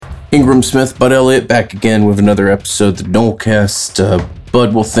Ingram Smith, Bud Elliott, back again with another episode of the Nolecast.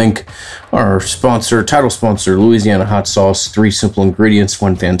 Bud will thank our sponsor, title sponsor, Louisiana Hot Sauce. 3 simple ingredients,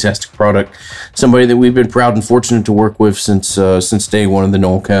 1 fantastic product. Somebody that we've been proud and fortunate to work with since day one of the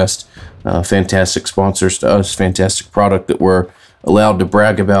Nolecast. Fantastic sponsors to us, fantastic product that we're allowed to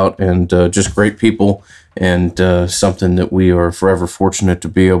brag about, and just great people, and something that we are forever fortunate to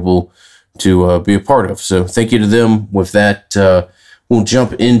be able to be a part of. So thank you to them. With that, we'll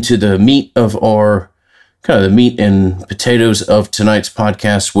jump into the meat of our the meat and potatoes of tonight's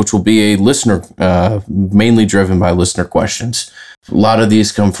podcast, which will be a listener, mainly driven by listener questions. A lot of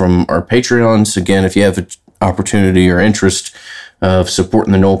these come from our Patreons. Again, if you have an opportunity or interest of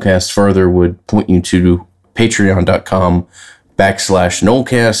supporting the Nolecast further, would point you to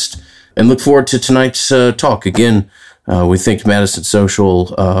patreon.com/Nolecast, and look forward to tonight's talk. Again, we thanked Madison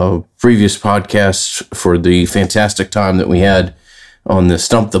Social, previous podcasts, for the fantastic time that we had on the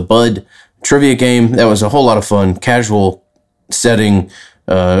Stump the Bud trivia game. That was a whole lot of fun, casual setting,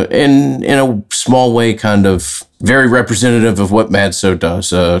 in a small way, kind of very representative of what MadSo does.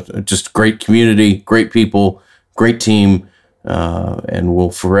 Just great community, great people, great team, and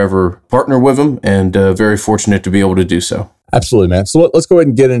we'll forever partner with them, and very fortunate to be able to do so. Absolutely, man. So let's go ahead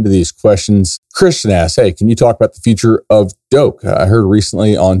and get into these questions. Christian asks, hey, can you talk about the future of Doak? I heard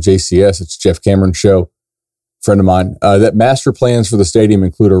recently on JCS, it's Jeff Cameron's show, friend of mine, that master plans for the stadium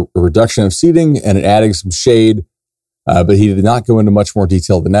include a reduction of seating and adding some shade, but he did not go into much more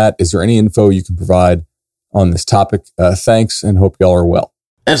detail than that. Is there any info you can provide on this topic? Thanks, and hope y'all are well.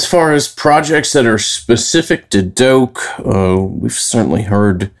 As far as projects that are specific to Doak, we've certainly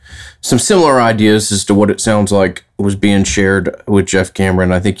heard some similar ideas as to what it sounds like was being shared with Jeff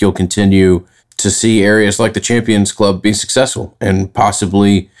Cameron. I think you'll continue to see areas like the Champions Club be successful and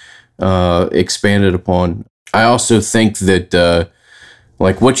possibly expanded upon. I also think that,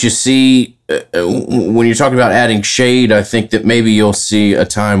 like what you see when you're talking about adding shade, I think that maybe you'll see a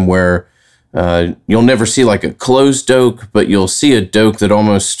time where you'll never see like a closed Doak, but you'll see a Doak that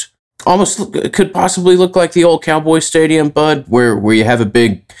almost could possibly look like the old Cowboy Stadium, Bud, where you have a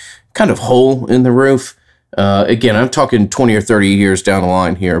big kind of hole in the roof. Again, I'm talking 20 or 30 years down the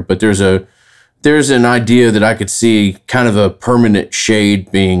line here, but there's an idea that I could see kind of a permanent shade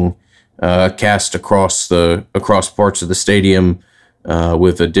being cast across parts of the stadium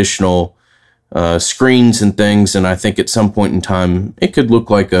with additional screens and things. And I think at some point in time, it could look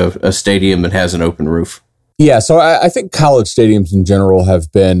like a stadium that has an open roof. Yeah, so I think college stadiums in general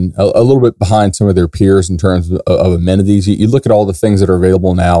have been a little bit behind some of their peers in terms of amenities. You look at all the things that are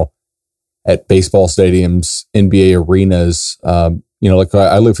available now at baseball stadiums, NBA arenas. Like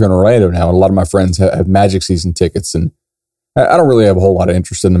I live here in Orlando now, and a lot of my friends have Magic season tickets, and I don't really have a whole lot of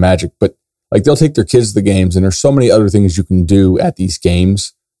interest in the Magic, but like they'll take their kids to the games, and there's so many other things you can do at these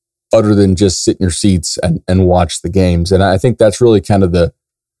games other than just sit in your seats and watch the games. And I think that's really kind of the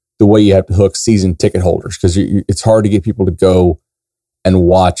way you have to hook season ticket holders, because it's hard to get people to go and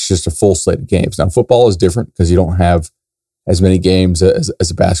watch just a full slate of games. Now, football is different because you don't have as many games as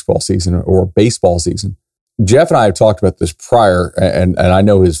a basketball season or a baseball season. Jeff and I have talked about this prior, and I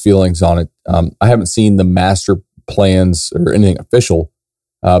know his feelings on it. I haven't seen the master plans or anything official,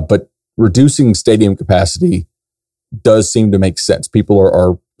 but reducing stadium capacity does seem to make sense. People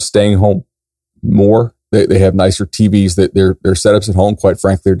are staying home more. They have nicer TVs. That their setups at home, quite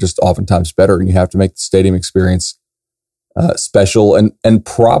frankly, are just oftentimes better, and you have to make the stadium experience special and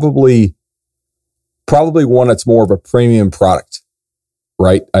probably one that's more of a premium product,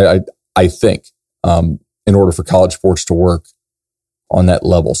 right? I think in order for college sports to work on that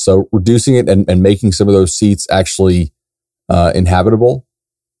level. So reducing it and making some of those seats actually inhabitable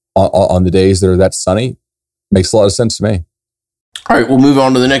on the days that are that sunny makes a lot of sense to me. All right, we'll move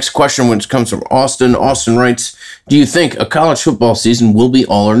on to the next question, which comes from Austin. Austin writes, do you think a college football season will be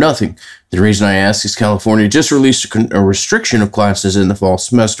all or nothing? The reason I ask is California just released a restriction of classes in the fall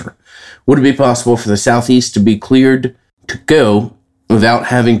semester. Would it be possible for the Southeast to be cleared to go without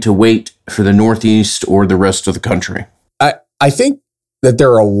having to wait for the Northeast or the rest of the country? I think that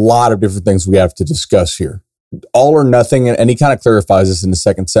there are a lot of different things we have to discuss here. All or nothing, and he kind of clarifies this in the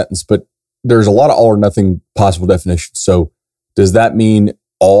second sentence, but there's a lot of all or nothing possible definitions. So does that mean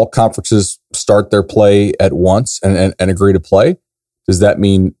all conferences start their play at once and agree to play? Does that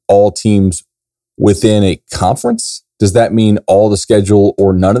mean all teams within a conference? Does that mean all the schedule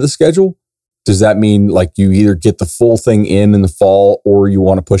or none of the schedule? Does that mean like you either get the full thing in the fall or you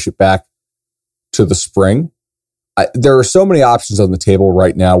want to push it back to the spring? There are so many options on the table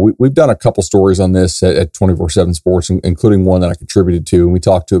right now. We've done a couple stories on this at 24/7 Sports, including one that I contributed to. And we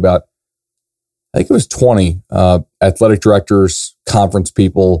talked to about, I think it was 20 athletic directors, conference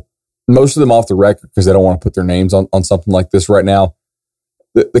people, most of them off the record because they don't want to put their names on something like this right now.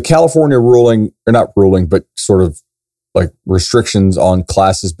 The California ruling, or not ruling, but sort of like restrictions on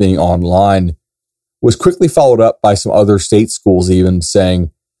classes being online was quickly followed up by some other state schools even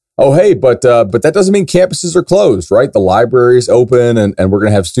saying, oh, hey, but that doesn't mean campuses are closed, right? The library is open and we're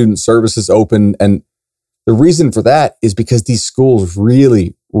going to have student services open. And the reason for that is because these schools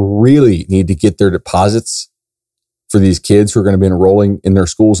really, really need to get their deposits for these kids who are going to be enrolling in their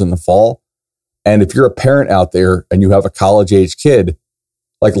schools in the fall. And if you're a parent out there and you have a college-age kid,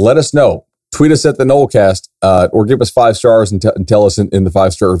 like, let us know. Tweet us at the Nolecast or give us 5 stars and tell us in the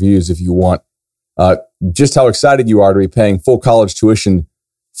 5-star reviews if you want just how excited you are to be paying full college tuition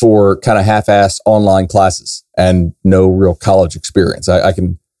for kind of half-assed online classes and no real college experience. I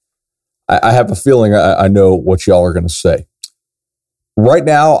have a feeling I know what y'all are going to say. Right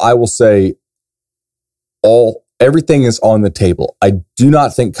now, I will say everything is on the table. I do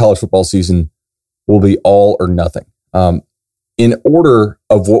not think college football season will be all or nothing. In order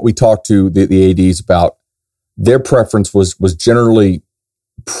of what we talked to the ADs about, their preference was generally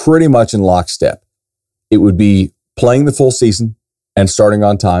pretty much in lockstep. It would be playing the full season and starting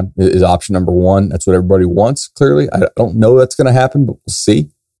on time is option number 1. That's what everybody wants, clearly. I don't know that's going to happen, but we'll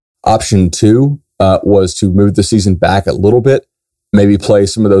see. Option 2 was to move the season back a little bit, maybe play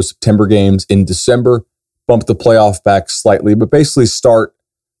some of those September games in December, bump the playoff back slightly, but basically start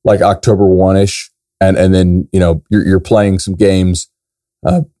like October 1-ish. And then, you're playing some games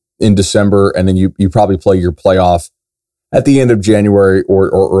in December, and then you probably play your playoff at the end of January or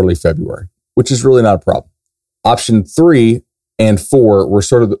early February, which is really not a problem. Option 3 and 4 were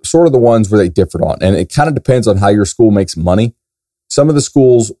sort of the ones where they differed on. And it kind of depends on how your school makes money. Some of the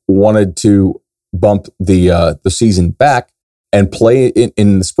schools wanted to bump the season back and play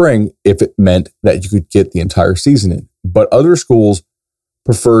in the spring if it meant that you could get the entire season in. But other schools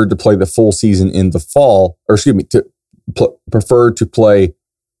preferred to play the full season in the fall, preferred to play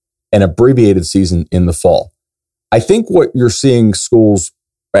an abbreviated season in the fall. I think what you're seeing schools,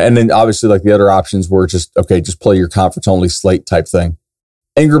 and then obviously like the other options were just play your conference only slate type thing.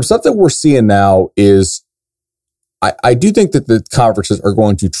 Ingram, something we're seeing now is I do think that the conferences are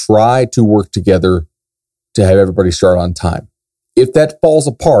going to try to work together to have everybody start on time. If that falls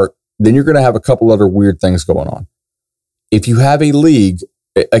apart, then you're going to have a couple other weird things going on. If you have a league,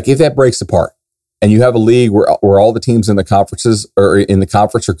 like if that breaks apart and you have a league where all the teams in the conferences or in the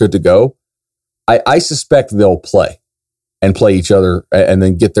conference are good to go, I suspect they'll play each other and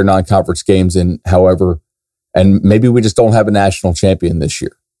then get their non-conference games in however, and maybe we just don't have a national champion this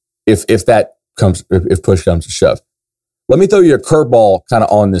year. If push comes to shove. Let me throw you a curveball kind of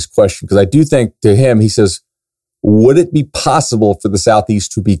on this question, because I do think to him, he says, would it be possible for the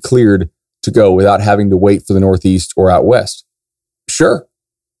Southeast to be cleared to go without having to wait for the Northeast or out West? Sure.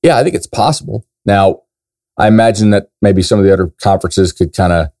 Yeah, I think it's possible. Now, I imagine that maybe some of the other conferences could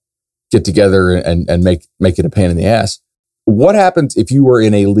kind of get together and make it a pain in the ass. What happens if you were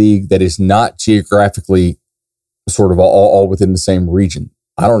in a league that is not geographically sort of all within the same region?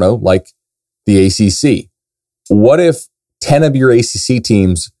 I don't know, like the ACC. What if 10 of your ACC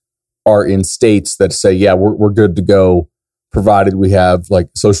teams are in states that say, yeah, we're good to go, provided we have like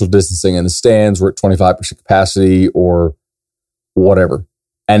social distancing in the stands, we're at 25% capacity or whatever.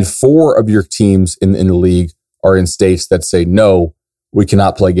 And 4 of your teams in the league are in states that say, no, we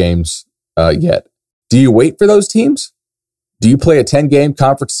cannot play games yet. Do you wait for those teams? Do you play a 10-game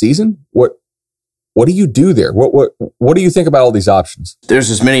conference season? What do you do there? What do you think about all these options?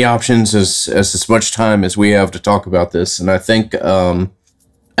 There's as many options as much time as we have to talk about this. And I think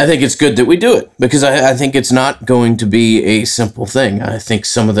it's good that we do it, because I think it's not going to be a simple thing. I think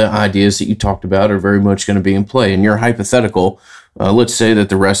some of the ideas that you talked about are very much going to be in play. And your hypothetical, let's say that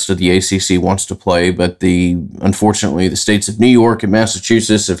the rest of the ACC wants to play, but unfortunately the states of New York and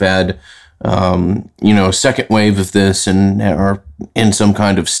Massachusetts have had a second wave of this and are in some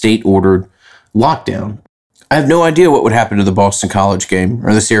kind of state-ordered lockdown. I have no idea what would happen to the Boston College game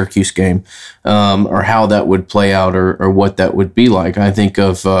or the Syracuse game, or how that would play out or what that would be like. I think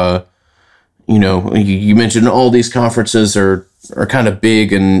of, you mentioned all these conferences are kind of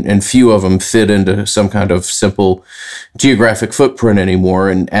big and few of them fit into some kind of simple geographic footprint anymore.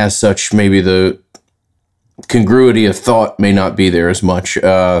 And as such, maybe the congruity of thought may not be there as much.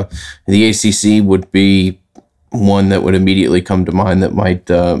 The ACC would be one that would immediately come to mind that might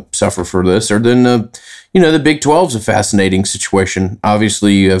suffer for this. Or then, the Big 12 is a fascinating situation.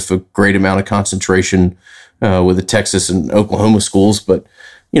 Obviously, you have a great amount of concentration with the Texas and Oklahoma schools. But,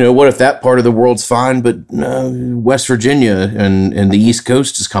 what if that part of the world's fine, but West Virginia and the East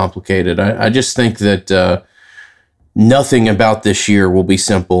Coast is complicated? I just think that nothing about this year will be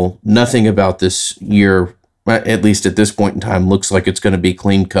simple. Nothing about this year, at least at this point in time, looks like it's going to be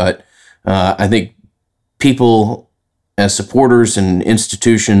clean cut. I think people as supporters and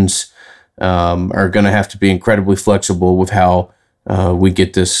institutions are going to have to be incredibly flexible with how we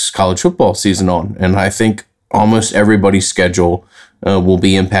get this college football season on. And I think almost everybody's schedule will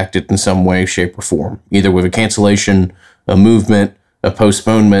be impacted in some way, shape, or form, either with a cancellation, a movement, a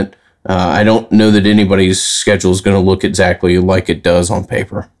postponement. I don't know that anybody's schedule is going to look exactly like it does on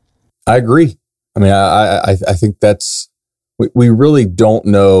paper. I agree. I mean, I think that's, we really don't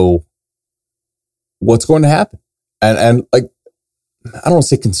know what's going to happen. And like, I don't want to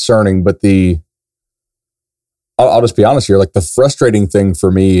say concerning, but I'll just be honest here. Like, the frustrating thing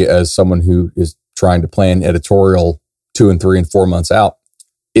for me as someone who is trying to plan editorial 2 and 3 and 4 months out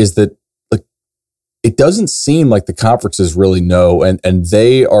is that, like, it doesn't seem like the conferences really know, and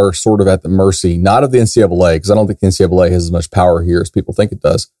they are sort of at the mercy, not of the NCAA, because I don't think the NCAA has as much power here as people think it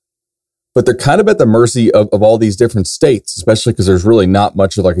does, but they're kind of at the mercy of all these different states, especially because there's really not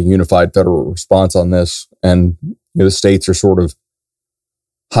much of like a unified federal response on this. And the states are sort of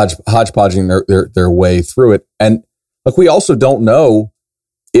hodgepodging their way through it. And like, we also don't know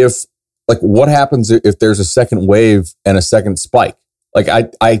if, like, what happens if there's a second wave and a second spike. Like,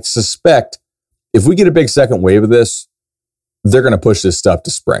 I suspect if we get a big second wave of this, they're going to push this stuff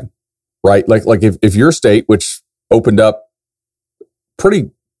to spring, right? Like if your state, which opened up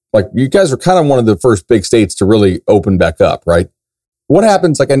pretty, like, you guys are kind of one of the first big states to really open back up, right? What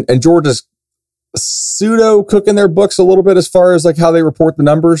happens, like, and Georgia's pseudo cooking their books a little bit as far as like how they report the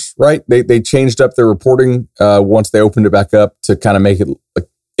numbers, right? They changed up their reporting once they opened it back up to kind of make it, like,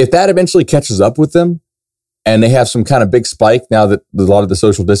 if that eventually catches up with them and they have some kind of big spike now that a lot of the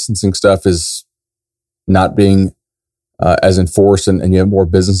social distancing stuff is not being as enforced and you have more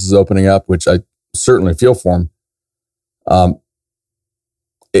businesses opening up, which I certainly feel for them.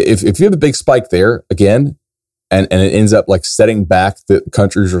 If you have a big spike there again, and it ends up like setting back the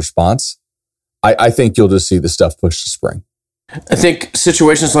country's response, I think you'll just see the stuff pushed to spring. I think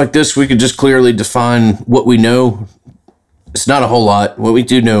situations like this, we could just clearly define what we know. It's not a whole lot. What we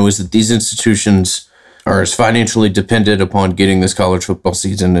do know is that these institutions are as financially dependent upon getting this college football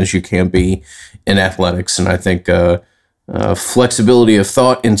season as you can be in athletics. And I think flexibility of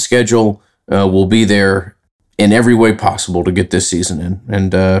thought and schedule will be there in every way possible to get this season in.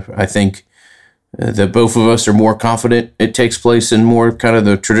 And I think that both of us are more confident it takes place in more kind of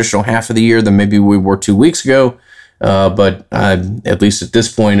the traditional half of the year than maybe we were 2 weeks ago. But at least at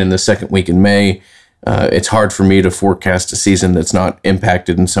this point in the second week in May, it's hard for me to forecast a season that's not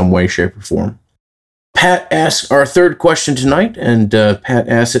impacted in some way, shape, or form. Pat asks our third question tonight, and Pat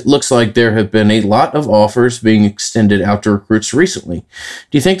asks, it looks like there have been a lot of offers being extended out to recruits recently.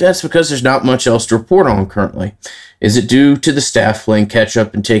 Do you think that's because there's not much else to report on currently? Is it due to the staff playing catch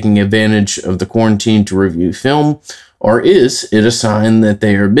up and taking advantage of the quarantine to review film, or is it a sign that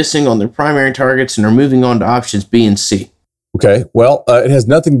they are missing on their primary targets and are moving on to options B and C? Okay, well, it has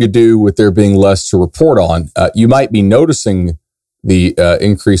nothing to do with there being less to report on. You might be noticing the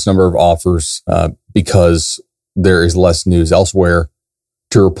increased number of offers because there is less news elsewhere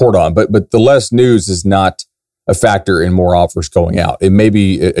to report on. But the less news is not a factor in more offers going out. It may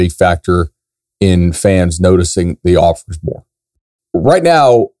be a factor in fans noticing the offers more. Right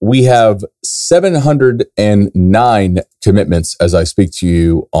now, we have 709 commitments as I speak to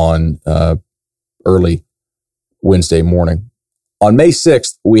you on early Wednesday morning. On May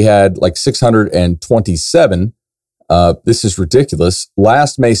 6th, we had like 627. This is ridiculous.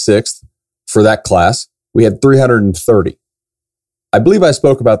 Last May 6th, for that class, we had 330. I believe I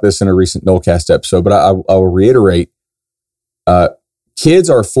spoke about this in a recent Nolecast episode, but I will reiterate. Kids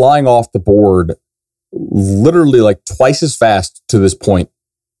are flying off the board literally like twice as fast to this point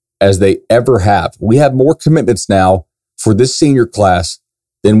as they ever have. We have more commitments now for this senior class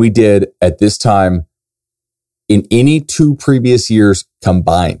than we did at this time in any 2 previous years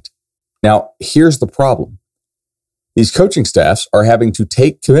combined. Now, here's the problem. These coaching staffs are having to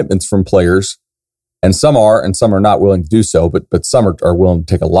take commitments from players, and some are not willing to do so, but some are willing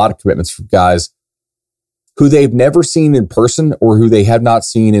to take a lot of commitments from guys who they've never seen in person or who they have not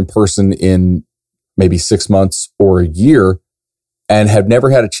seen in person in maybe 6 months or a year and have never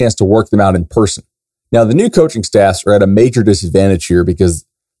had a chance to work them out in person. Now, the new coaching staffs are at a major disadvantage here because,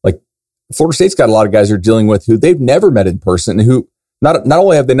 like, Florida State's got a lot of guys they're dealing with who they've never met in person and who not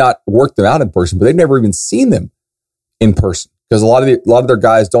only have they not worked them out in person, but they've never even seen them in person because a lot of their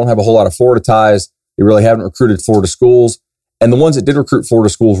guys don't have a whole lot of Florida ties. They really haven't recruited Florida schools. And the ones that did recruit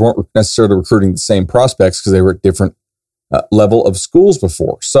Florida schools weren't necessarily recruiting the same prospects because they were at different level of schools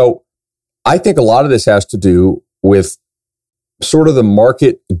before. So I think a lot of this has to do with sort of the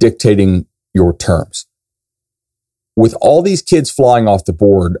market dictating your terms. With all these kids flying off the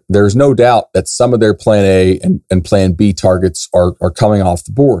board, there's no doubt that some of their plan A and plan B targets are coming off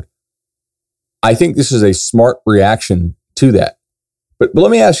the board. I think this is a smart reaction to that. But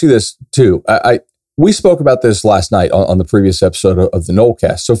let me ask you this too. We spoke about this last night on the previous episode of the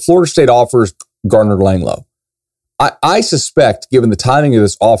Nolecast. So Florida State offers Gardner Langlow. I suspect, given the timing of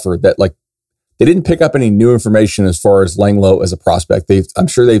this offer, that they didn't pick up any new information as far as Langlow as a prospect. I'm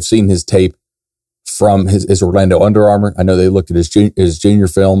sure they've seen his tape from his Orlando Under Armour. I know they looked at his junior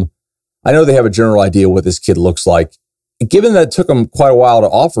film. I know they have a general idea what this kid looks like. Given that it took them quite a while to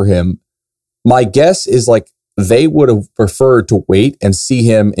offer him, my guess is they would have preferred to wait and see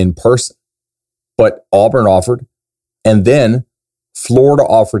him in person. But Auburn offered, and then Florida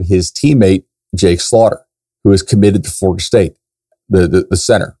offered his teammate, Jake Slaughter, who is committed to Florida State, the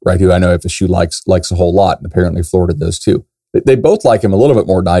center, right? Who I know FSU likes a whole lot, and apparently Florida does too. They both like him a little bit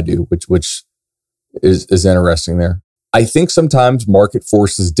more than I do, which is interesting there. I think sometimes market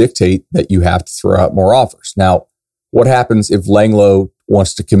forces dictate that you have to throw out more offers. Now, what happens if Langlow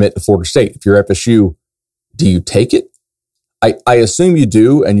wants to commit to Florida State? If you're FSU, do you take it? I assume you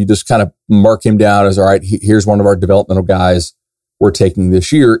do, and you just kind of mark him down as, all right, here's one of our developmental guys we're taking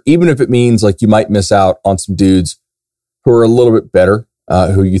this year, even if it means you might miss out on some dudes who are a little bit better,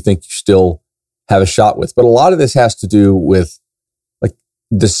 who you think you still have a shot with. But a lot of this has to do with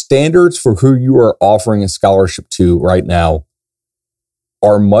the standards for who you are offering a scholarship to right now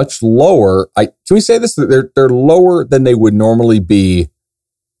are much lower. Can we say this? They're lower than they would normally be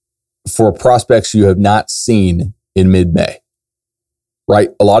for prospects you have not seen in mid-May, right?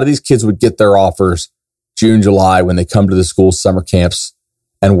 A lot of these kids would get their offers June, July, when they come to the school summer camps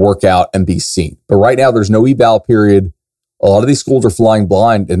and work out and be seen. But right now, there's no eval period. A lot of these schools are flying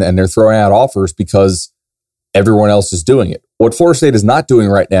blind and they're throwing out offers because everyone else is doing it. What Florida State is not doing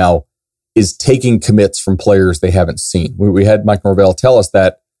right now is taking commits from players they haven't seen. We had Mike Norvell tell us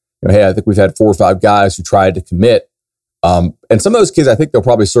that, hey, I think we've had 4 or 5 guys who tried to commit. And some of those kids, I think they'll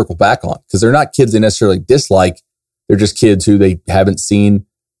probably circle back on because they're not kids they necessarily dislike. They're just kids who they haven't seen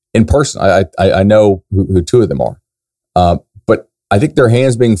in person. I know who 2 of them are. But I think their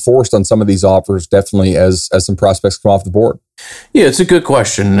hands being forced on some of these offers definitely as some prospects come off the board. Yeah, it's a good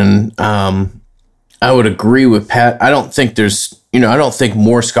question. And I would agree with Pat. I don't think I don't think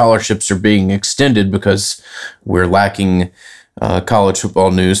more scholarships are being extended because we're lacking college football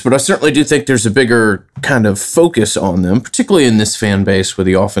news, but I certainly do think there's a bigger kind of focus on them, particularly in this fan base with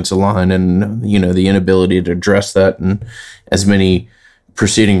the offensive line and, the inability to address that in as many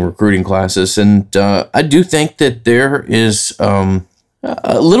preceding recruiting classes. And I do think that there is a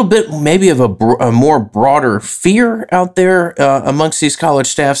little bit maybe of a more broader fear out there amongst these college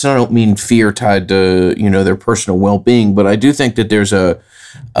staffs. And I don't mean fear tied to, their personal well-being, but I do think that there's a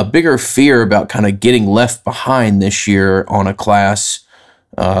bigger fear about kind of getting left behind this year on a class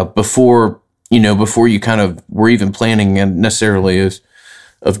before you kind of were even planning and necessarily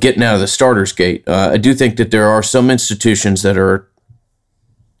of getting out of the starter's gate. I do think that there are some institutions that are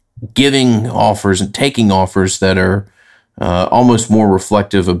giving offers and taking offers that are almost more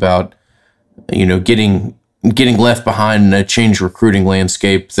reflective about, getting left behind in a changed recruiting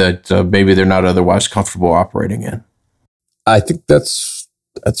landscape that maybe they're not otherwise comfortable operating in. I think that's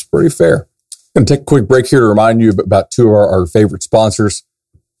pretty fair. I'm going to take a quick break here to remind you about 2 of our favorite sponsors.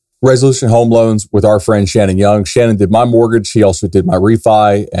 Resolution Home Loans with our friend Shannon Young. Shannon did my mortgage. He also did my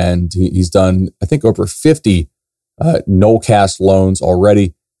refi, and he's done, I think, over 50 Nolecast loans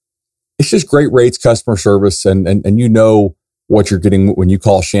already. It's just great rates, customer service, and you know what you're getting when you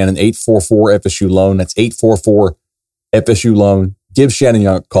call Shannon. 844-FSU-LOAN. That's 844-FSU-LOAN. Give Shannon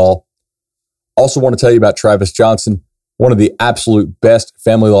Young a call. Also want to tell you about Travis Johnson, one of the absolute best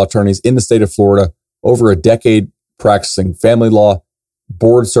family law attorneys in the state of Florida, over a decade practicing family law,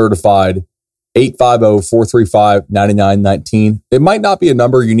 board certified. 850-435-9919. It might not be a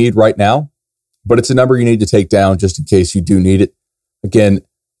number you need right now, but it's a number you need to take down just in case you do need it. Again,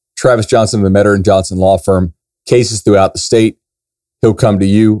 Travis Johnson of the Metter and Johnson Law Firm, cases throughout the state. He'll come to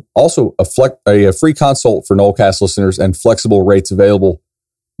you. Also, a free consult for Nolecast listeners and flexible rates available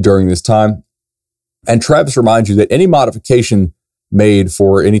during this time. And Travis reminds you that any modification made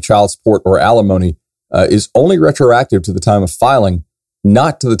for any child support or alimony is only retroactive to the time of filing,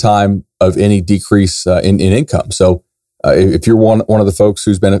 not to the time of any decrease in income. So if you're one of the folks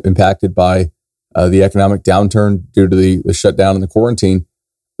who's been impacted by the economic downturn due to the shutdown and the quarantine,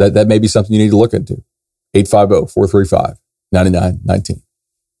 that may be something you need to look into. 850-435-9919.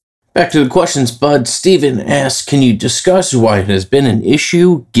 Back to the questions, Bud. Steven asks, can you discuss why it has been an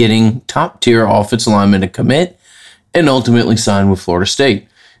issue getting top-tier offensive linemen to commit and ultimately signed with Florida State.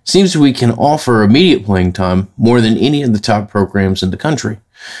 Seems we can offer immediate playing time more than any of the top programs in the country.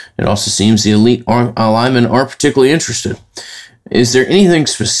 It also seems the elite linemen aren't particularly interested. Is there anything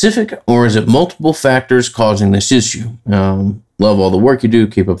specific, or is it multiple factors causing this issue? Love all the work you do.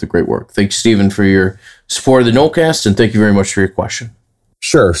 Keep up the great work. Thank you, Stephen, for your support of the Nolecast, and thank you very much for your question.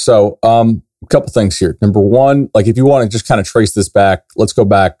 Sure. So a couple things here. Number one, like if you want to just kind of trace this back, let's go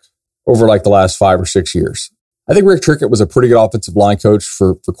back over like the last 5 or 6 years. I think Rick Trickett was a pretty good offensive line coach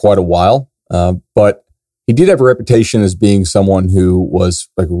for quite a while, but he did have a reputation as being someone who was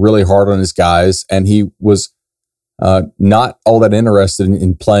like really hard on his guys, and he was not all that interested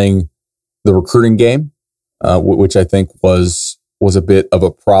in playing the recruiting game, which I think was a bit of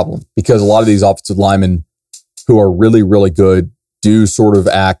a problem, because a lot of these offensive linemen who are really, really good do sort of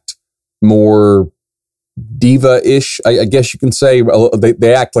act more diva-ish, I guess you can say.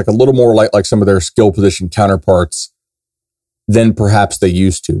 They act like a little more like some of their skill position counterparts than perhaps they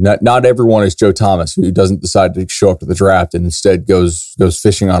used to. Not everyone is Joe Thomas, who doesn't decide to show up to the draft and instead goes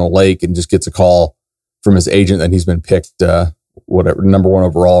fishing on a lake and just gets a call from his agent that he's been picked, whatever, number 1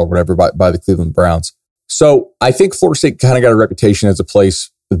 overall or whatever by the Cleveland Browns. So I think Florida State kind of got a reputation as a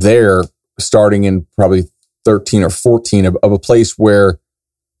place there, starting in probably 13 or 14, of a place where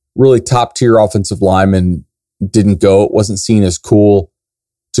really top tier offensive linemen didn't go. It wasn't seen as cool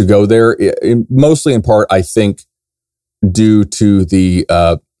to go there, mostly in part, I think, due to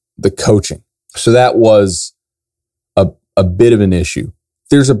the coaching. So that was a bit of an issue.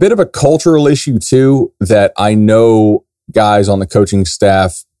 There's a bit of a cultural issue too, that I know guys on the coaching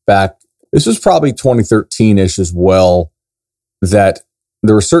staff back, this was probably 2013-ish as well, that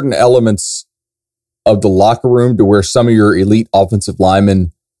there were certain elements of the locker room to where some of your elite offensive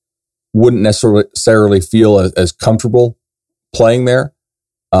linemen wouldn't necessarily feel as comfortable playing there.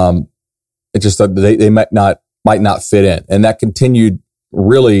 It just that they might not fit in, and that continued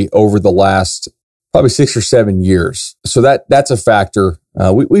really over the last probably 6 or 7 years. So that's a factor.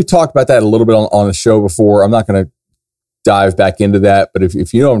 We've talked about that a little bit on the show before. I'm not going to dive back into that, but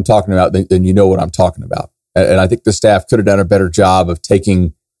if you know what I'm talking about, then you know what I'm talking about. And I think the staff could have done a better job of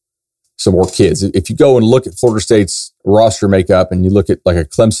taking some more kids. If you go and look at Florida State's roster makeup and you look at like a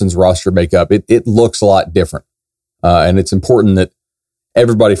Clemson's roster makeup, it looks a lot different. And it's important that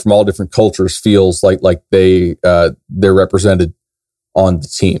everybody from all different cultures feels like they're represented on the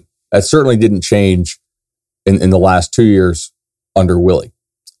team. That certainly didn't change in the last 2 years under Willie.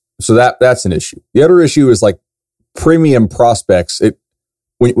 So that's an issue. The other issue is like premium prospects.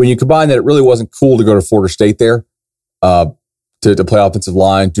 When you combine that, it really wasn't cool to go to Florida State there, to play offensive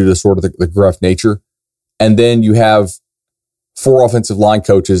line due to sort of the gruff nature. And then you have 4 offensive line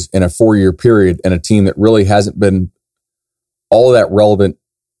coaches in a 4-year period and a team that really hasn't been all that relevant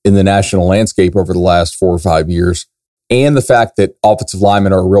in the national landscape over the last 4 or 5 years. And the fact that offensive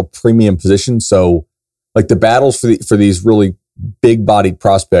linemen are a real premium position. So like the battles for these really big bodied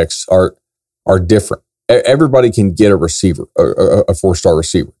prospects are different. Everybody can get a receiver, a 4-star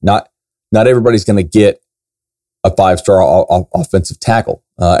receiver. Not everybody's going to get a 5-star offensive tackle.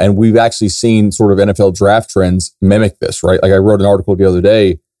 And we've actually seen sort of NFL draft trends mimic this, right? Like I wrote an article the other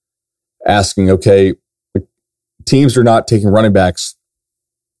day asking, okay, teams are not taking running backs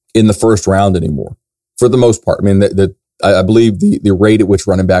in the first round anymore for the most part. I mean, I believe the rate at which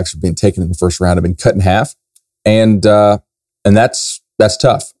running backs are being taken in the first round have been cut in half. And that's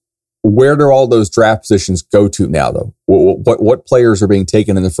tough. Where do all those draft positions go to now, though? What players are being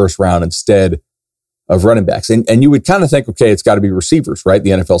taken in the first round instead of running backs? And you would kind of think, okay, it's got to be receivers, right? The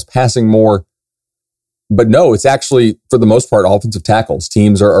NFL's passing more. But no, it's actually, for the most part, offensive tackles.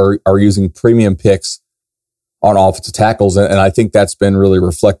 Teams are using premium picks on offensive tackles. And I think that's been really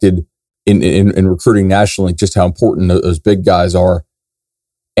reflected in recruiting nationally, just how important those big guys are.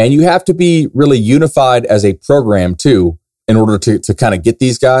 And you have to be really unified as a program, too, in order to kind of get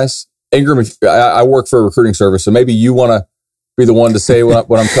these guys. Ingram, I work for a recruiting service, so maybe you want to be the one to say what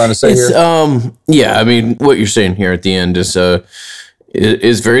I'm trying to say here. Yeah, I mean, what you're saying here at the end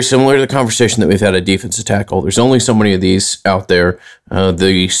is very similar to the conversation that we've had at defensive tackle. There's only so many of these out there.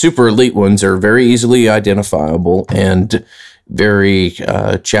 The super elite ones are very easily identifiable and very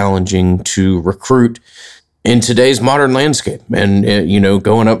challenging to recruit in today's modern landscape. And,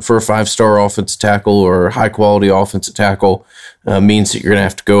 going up for a 5-star offensive tackle or high quality offensive tackle means that you're going to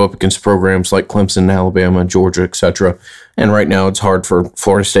have to go up against programs like Clemson, Alabama, Georgia, etc. And right now it's hard for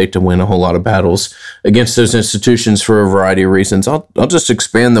Florida State to win a whole lot of battles against those institutions for a variety of reasons. I'll just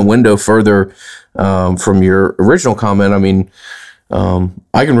expand the window further from your original comment. I mean,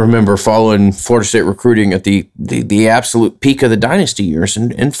 I can remember following Florida State recruiting at the absolute peak of the dynasty years,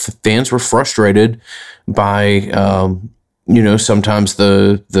 and fans were frustrated by sometimes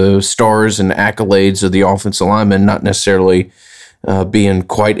the stars and accolades of the offensive linemen not necessarily being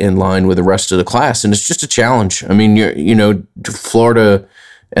quite in line with the rest of the class, and it's just a challenge. I mean, Florida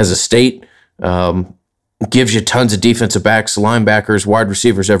as a state gives you tons of defensive backs, linebackers, wide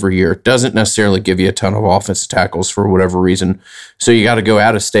receivers every year. It doesn't necessarily give you a ton of offensive tackles for whatever reason. So you got to go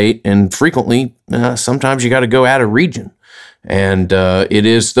out of state, and frequently, sometimes you got to go out of region. And it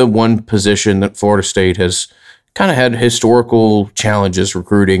is the one position that Florida State has kind of had historical challenges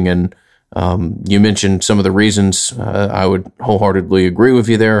recruiting. And you mentioned some of the reasons. I would wholeheartedly agree with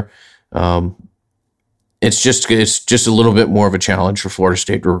you there. It's just a little bit more of a challenge for Florida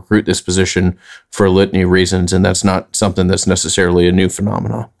State to recruit this position for a litany of reasons, and that's not something that's necessarily a new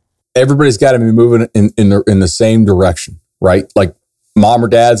phenomenon. Everybody's got to be moving in the same direction, right? Like mom or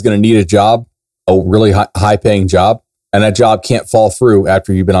dad's going to need a job, a really high paying job, and that job can't fall through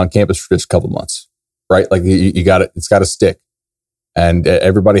after you've been on campus for just a couple months, right? Like you got it. It's got to stick, and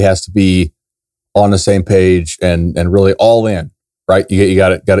everybody has to be on the same page and really all in. Right, you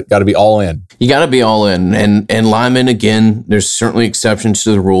got to be all in. You got to be all in, and linemen, again, there's certainly exceptions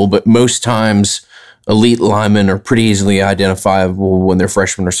to the rule, but most times elite linemen are pretty easily identifiable when they're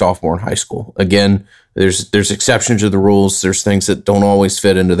freshman or sophomore in high school. Again, there's exceptions to the rules. There's things that don't always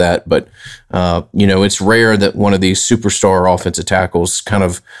fit into that, but it's rare that one of these superstar offensive tackles kind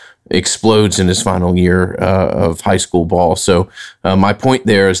of explodes in his final year of high school ball. So my point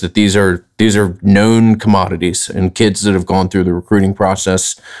there is that these are known commodities and kids that have gone through the recruiting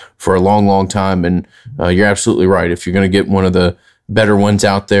process for a long, long time. And you're absolutely right. If you're going to get one of the better ones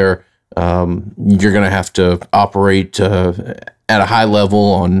out there, you're going to have to operate at a high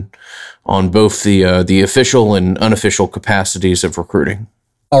level on both the official and unofficial capacities of recruiting.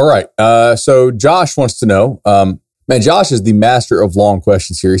 All right. So Josh wants to know, man, Josh is the master of long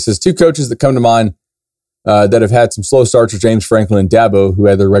questions here. He says, two coaches that come to mind that have had some slow starts are James Franklin and Dabo, who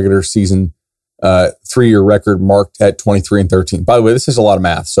had their regular season 3-year record marked at 23-13. By the way, this is a lot of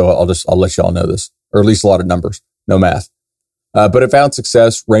math, so I'll let y'all know this, or at least a lot of numbers, no math. But it found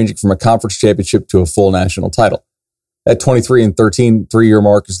success ranging from a conference championship to a full national title. That 23-13 3-year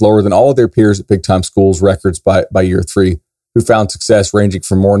mark is lower than all of their peers at big-time schools' records by year 3, who found success ranging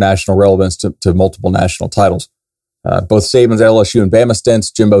from more national relevance to multiple national titles. Both Saban's LSU and Bama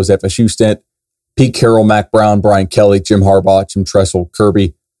stints, Jimbo's FSU stint, Pete Carroll, Mac Brown, Brian Kelly, Jim Harbaugh, Jim Tressel,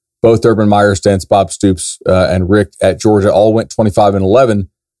 Kirby, both Urban Meyer stints, Bob Stoops and Rick at Georgia all went 25-11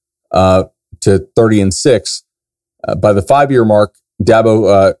 to 30-6. By the 5-year mark,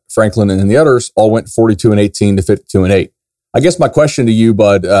 Dabo, Franklin, and the others all went 42-18 to 52-8. I guess my question to you,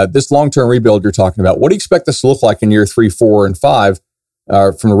 Bud, this long-term rebuild you're talking about, what do you expect this to look like in year 3, 4, and 5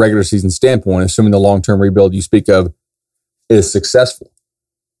 from a regular season standpoint, assuming the long-term rebuild you speak of is successful?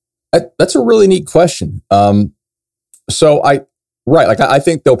 That's a really neat question. I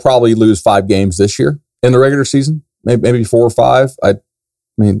think they'll probably lose 5 games this year in the regular season, maybe 4 or 5. I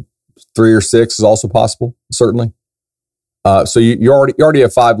mean, 3 or 6 is also possible, certainly. So you already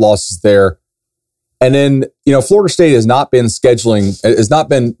have 5 losses there. And then, Florida State has not been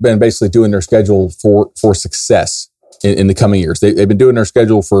basically doing their schedule for success in the coming years. They've been doing their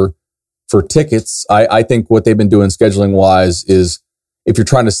schedule for tickets. I think what they've been doing scheduling wise is, if you're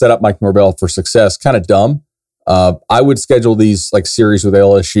trying to set up Mike Norvell for success, kind of dumb. I would schedule these like series with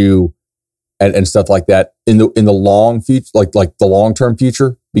LSU and stuff like that in the long future, like the long-term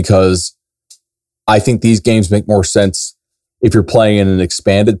future, because I think these games make more sense if you're playing in an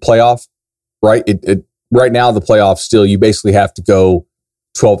expanded playoff, right? Right now, the playoffs still, you basically have to go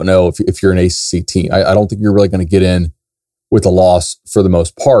 12-0 if you're an ACC team. I don't think you're really going to get in with a loss for the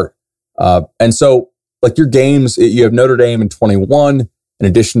most part. And so, like your games, you have Notre Dame in 21, in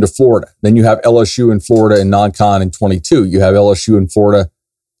addition to Florida. Then you have LSU and Florida in non-con in 22. You have LSU and Florida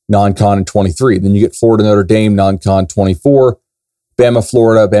non-con in 23. Then you get Florida, Notre Dame, non-con 24. Bama,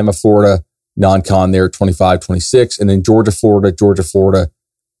 Florida, non-con there 25, 26. And then Georgia, Florida,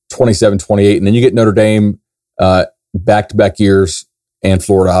 27, 28. And then you get Notre Dame back-to-back years, and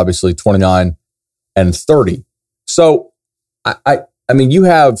Florida, obviously, 29 and 30. So, I mean, you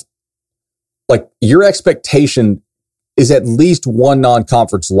have, like, your expectation is at least one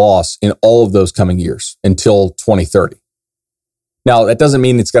non-conference loss in all of those coming years until 2030. Now, that doesn't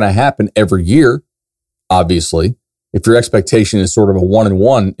mean it's going to happen every year, obviously. If your expectation is sort of a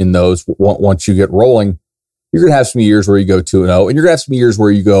 1-1 in those, once you get rolling, you're going to have some years where you go 2-0, and you're going to have some years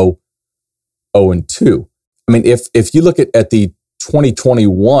where you go 0-2. I mean, if you look at the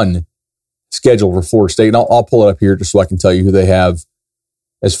 2021 schedule for Florida State. And I'll pull it up here just so I can tell you who they have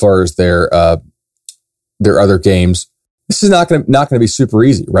as far as their other games. This is not going to be super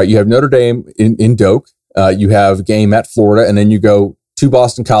easy, right? You have Notre Dame in Doak. You have a game at Florida, and then you go to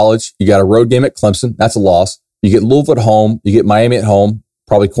Boston College. You got a road game at Clemson. That's a loss. You get Louisville at home. You get Miami at home.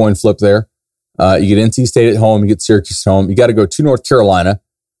 Probably coin flip there. You get NC State at home. You get Syracuse at home. You got to go to North Carolina,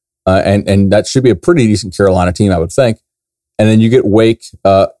 and that should be a pretty decent Carolina team, I would think. And then you get Wake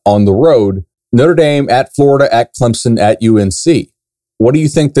on the road. Notre Dame at Florida, at Clemson, at UNC. What do you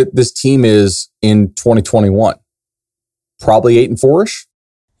think that this team is in 2021? Probably 8-4-ish?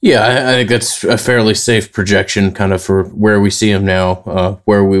 Yeah, I think that's a fairly safe projection kind of for where we see them now,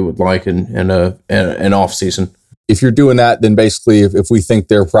 where we would like in an off season. If you're doing that, then basically if we think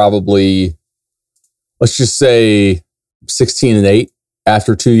they're probably, let's just say 16-8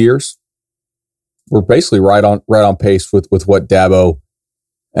 after 2 years, we're basically right on pace with what Dabo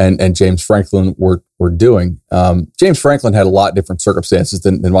and James Franklin were doing. James Franklin had a lot different circumstances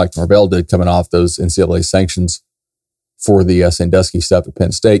than Mike Norvell did coming off those NCAA sanctions for the Sandusky stuff at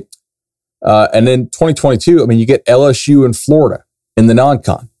Penn State. And then 2022, I mean, you get LSU and Florida in the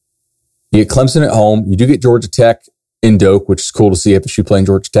non-con. You get Clemson at home. You do get Georgia Tech in Doak, which is cool to see FSU playing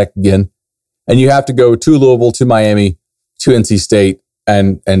Georgia Tech again. And you have to go to Louisville, to Miami, to NC State,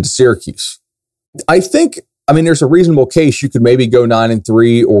 and to Syracuse. I think, I mean, there's a reasonable case you could maybe go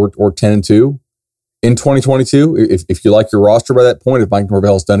 9-3 or 10-2 in 2022 if you like your roster by that point. If Mike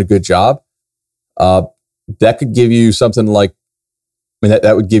Norvell's done a good job, that could give you something like, I mean,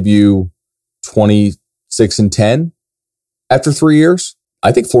 that would give you 26-10 after 3 years.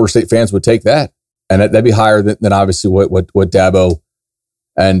 I think Florida State fans would take that, and that'd be higher than obviously what Dabo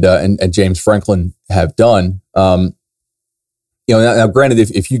and James Franklin have done. Now, granted,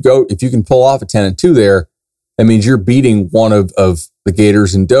 if you can pull off a 10-2 there, that means you're beating one of the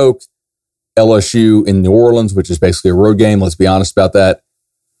Gators in Doak, LSU in New Orleans, which is basically a road game. Let's be honest about that,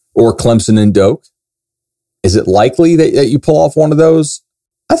 or Clemson in Doak. Is it likely that you pull off one of those?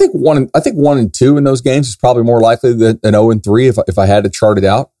 I think 1-2 in those games is probably more likely than 0-3 if I had to chart it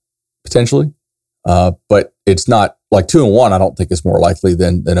out potentially. But it's not like 2-1. I don't think it's more likely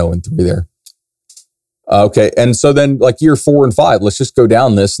than 0-3 there. Okay, and so then like year 4 and 5, let's just go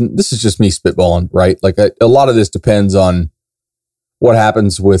down this. And this is just me spitballing, right? Like a lot of this depends on what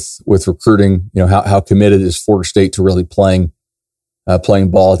happens with recruiting. You know, how committed is Florida State to really playing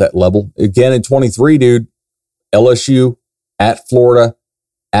ball at that level? Again, in 23, dude, LSU at Florida,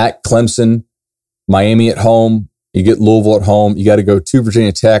 at Clemson, Miami at home. You get Louisville at home. You got to go to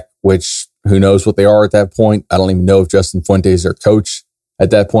Virginia Tech, which who knows what they are at that point. I don't even know if Justin Fuente is their coach at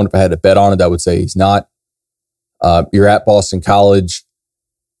that point. If I had to bet on it, I would say he's not. You're at Boston College.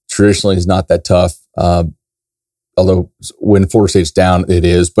 Traditionally, is not that tough. Although when Florida State's down, it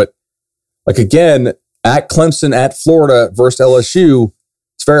is. But like again, at Clemson, at Florida versus LSU,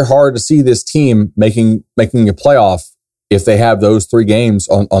 it's very hard to see this team making a playoff if they have those 3 games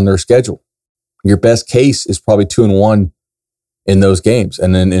on their schedule. Your best case is probably 2-1 in those games.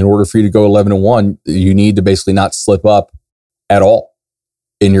 And then in order for you to go 11-1, you need to basically not slip up at all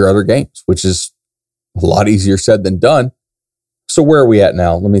in your other games, which is a lot easier said than done. So where are we at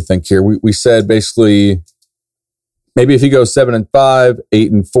now? Let me think here. We said basically maybe if he goes 7-5,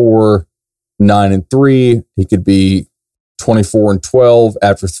 8-4, 9-3, he could be 24-12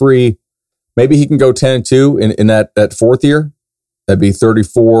 after 3. Maybe he can go 10-2 in that 4th year. That'd be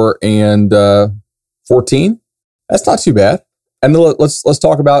 34-14. That's not too bad. And then let's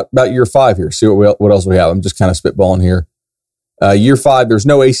talk about year 5 here. See what else we have. I'm just kind of spitballing here. Year 5, there's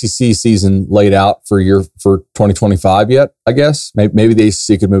no ACC season laid out for 2025 yet, I guess. Maybe the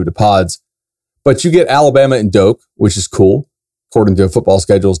ACC could move to pods. But you get Alabama and Doak, which is cool, according to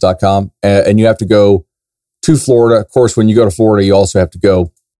footballschedules.com. And you have to go to Florida. Of course, when you go to Florida, you also have to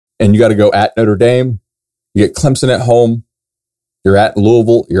go, and you got to go at Notre Dame. You get Clemson at home. You're at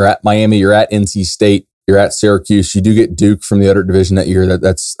Louisville. You're at Miami. You're at NC State. You're at Syracuse. You do get Duke from the other division that year.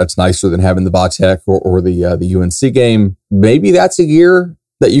 That's nicer than having the Vatech or the UNC game. Maybe that's a year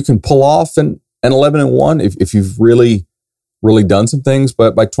that you can pull off an 11-1 if you've really, really done some things.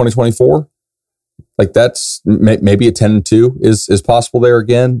 But by 2024, like that's maybe a 10-2 is possible there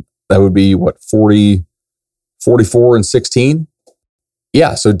again. That would be what, 44-16.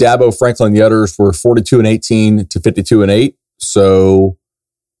 Yeah. So Dabo, Franklin, and the others were 42-18 to 52-8. So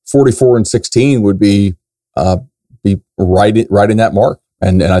 44-16 would be right in that mark,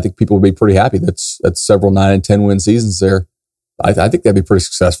 and I think people would be pretty happy. That's several 9 and 10 win seasons there. I think that'd be pretty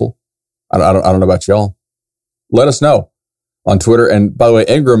successful. I don't know about y'all. Let us know on Twitter. And by the way,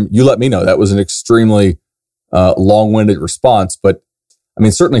 Ingram, you let me know. That was an extremely long-winded response, but I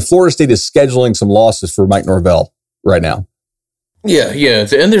mean, certainly Florida State is scheduling some losses for Mike Norvell right now. Yeah.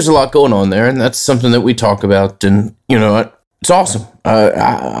 And there's a lot going on there, and that's something that we talk about. And, it's awesome.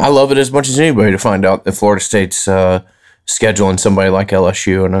 I love it as much as anybody to find out that Florida State's scheduling somebody like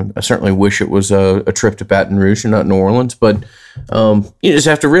LSU, and I certainly wish it was a trip to Baton Rouge and not New Orleans. But you just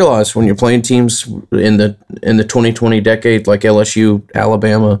have to realize when you're playing teams in the 2020 decade like LSU,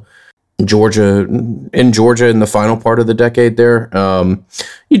 Alabama, Georgia in the final part of the decade there,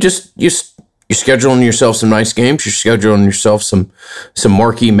 you're scheduling yourself some nice games. You're scheduling yourself some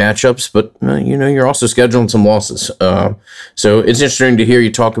marquee matchups, but you're also scheduling some losses. So it's interesting to hear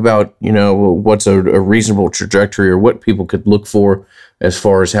you talk about what's a reasonable trajectory or what people could look for as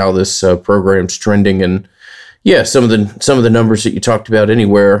far as how this program's trending. And yeah, some of the numbers that you talked about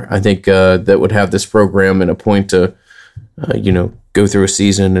anywhere, I think that would have this program in a point to go through a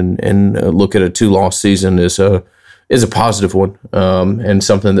season and look at a 2-loss season is a positive one, and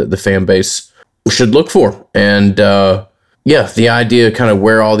something that the fan base should look for. And the idea kind of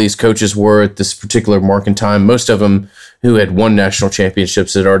where all these coaches were at this particular mark in time, most of them who had won national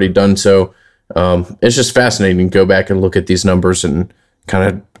championships had already done so. It's just fascinating to go back and look at these numbers and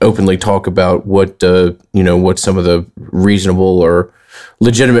kind of openly talk about what some of the reasonable or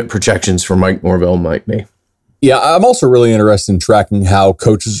legitimate projections for Mike Norvell might be. Yeah, I'm also really interested in tracking how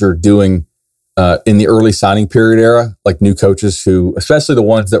coaches are doing in the early signing period era, like new coaches who, especially the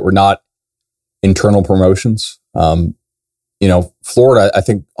ones that were not internal promotions. Florida, I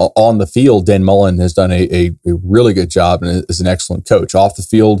think on the field, Dan Mullen has done a really good job and is an excellent coach. Off the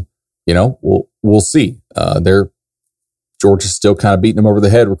field, we'll see. Georgia's still kind of beating them over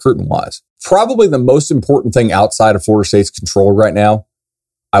the head recruiting wise. Probably the most important thing outside of Florida State's control right now,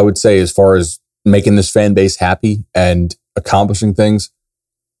 I would say, as far as making this fan base happy and accomplishing things,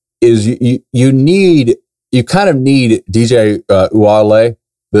 is you kind of need DJ Uiagalelei,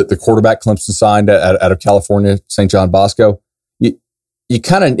 the quarterback Clemson signed out of California, St. John Bosco. You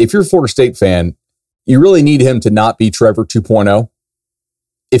kind of, if you're a Florida State fan, you really need him to not be Trevor 2.0.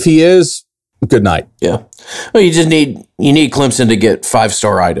 If he is, good night. Yeah. Well, you need Clemson to get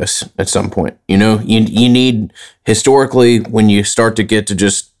 5-star-itis at some point. You need, historically, when you start to get to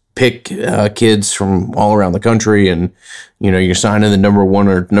just pick kids from all around the country and, you're signing the number 1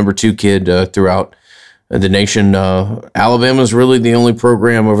 or number 2 kid throughout the nation. Alabama's really the only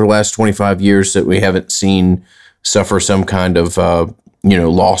program over the last 25 years that we haven't seen suffer some kind of,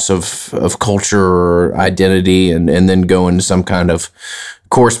 loss of culture or identity and then go into some kind of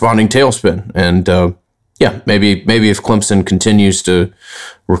corresponding tailspin. And, maybe if Clemson continues to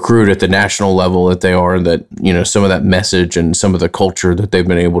recruit at the national level that they are, that, some of that message and some of the culture that they've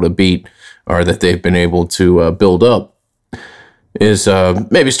been able to beat or that they've been able to build up is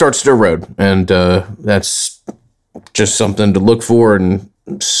maybe starts to erode. And that's just something to look for and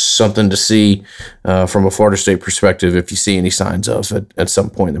something to see from a Florida State perspective if you see any signs of it at some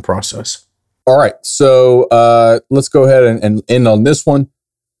point in the process. All right. So let's go ahead and end on this one.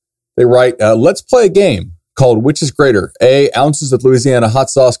 They write, let's play a game called Which is Greater? A, ounces of Louisiana hot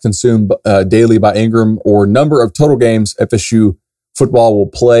sauce consumed daily by Ingram, or number of total games FSU football will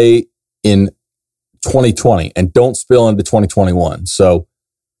play in 2020 and don't spill into 2021. So,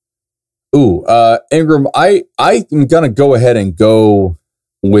 Ingram, I am going to go ahead and go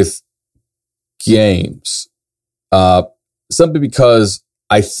with games. Simply because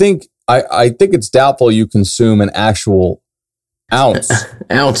I think it's doubtful you consume an actual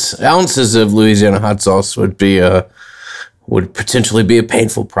ounces of Louisiana hot sauce would potentially be a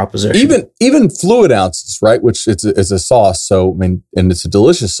painful proposition. Even fluid ounces, right? Which it's a sauce. So, and it's a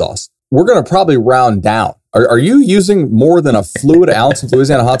delicious sauce. We're going to probably round down. Are you using more than a fluid ounce of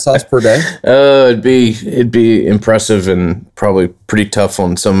Louisiana hot sauce per day? It'd be impressive and probably pretty tough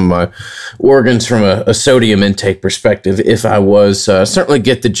on some of my organs from a sodium intake perspective. If I was, certainly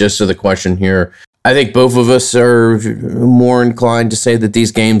get the gist of the question here. I think both of us are more inclined to say that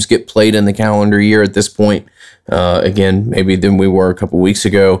these games get played in the calendar year at this point. Again, maybe than we were a couple weeks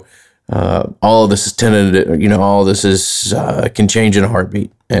ago. All of this is tentative. All of this is can change in a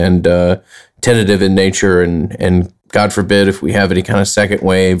heartbeat and tentative in nature. And God forbid if we have any kind of second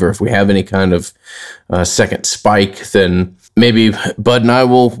wave or if we have any kind of second spike, then maybe Bud and I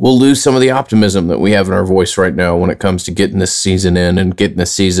will lose some of the optimism that we have in our voice right now when it comes to getting this season in and getting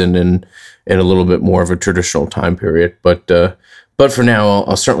this season in a little bit more of a traditional time period. But for now,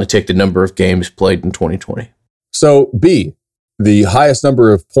 I'll certainly take the number of games played in 2020. So B, the highest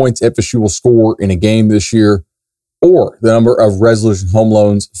number of points FSU will score in a game this year, or the number of resolution home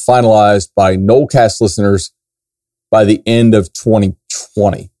loans finalized by Nolecast listeners by the end of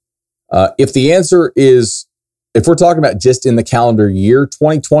 2020. If the answer is if we're talking about just in the calendar year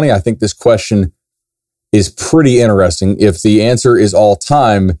 2020, I think this question is pretty interesting. If the answer is all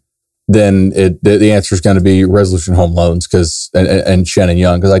time, then the answer is going to be resolution home loans and Shannon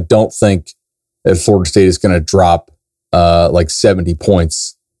Young, because I don't think that Florida State is going to drop like 70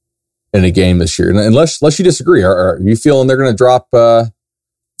 points in a game this year. Unless you disagree, are you feeling they're going to drop?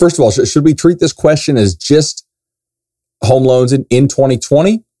 First of all, should we treat this question as just home loans in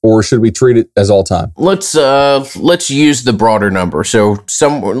 2020, or should we treat it as all time? Let's use the broader number. So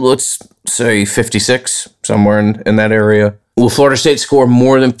let's say 56, somewhere in that area. Will Florida State score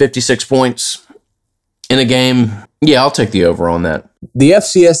more than 56 points in a game? Yeah, I'll take the over on that. The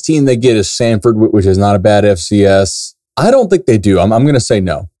FCS team they get is Samford, which is not a bad FCS. I don't think they do. I'm going to say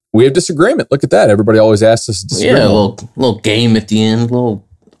no. We have disagreement. Look at that. Everybody always asks us to disagree. Yeah, a little game at the end, a little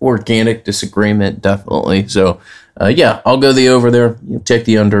organic disagreement, definitely. So, yeah, I'll go the over there. You take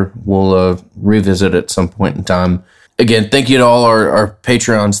the under. We'll revisit at some point in time. Again, thank you to all our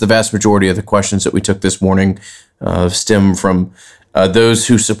Patreons. The vast majority of the questions that we took this morning stem from those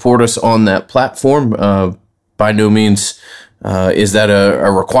who support us on that platform. By no means is that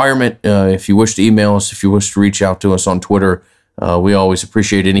a requirement. If you wish to email us, if you wish to reach out to us on Twitter, we always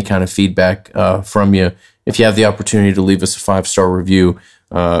appreciate any kind of feedback from you. If you have the opportunity to leave us a 5-star review,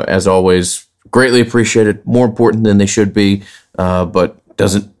 as always, greatly appreciated. More important than they should be, but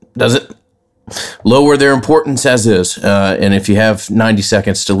doesn't lower their importance as is. And if you have 90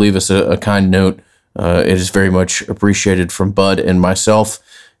 seconds to leave us a kind note, it is very much appreciated from Bud and myself.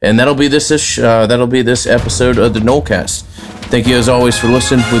 And that'll be this episode of the Nolecast. Thank you as always for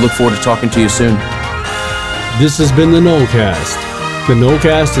listening. We look forward to talking to you soon. This has been the Nolecast. The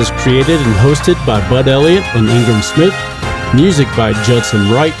Nolecast is created and hosted by Bud Elliott and Ingram Smith. Music by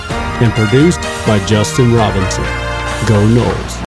Judson Wright and produced by Justin Robinson. Go Noles.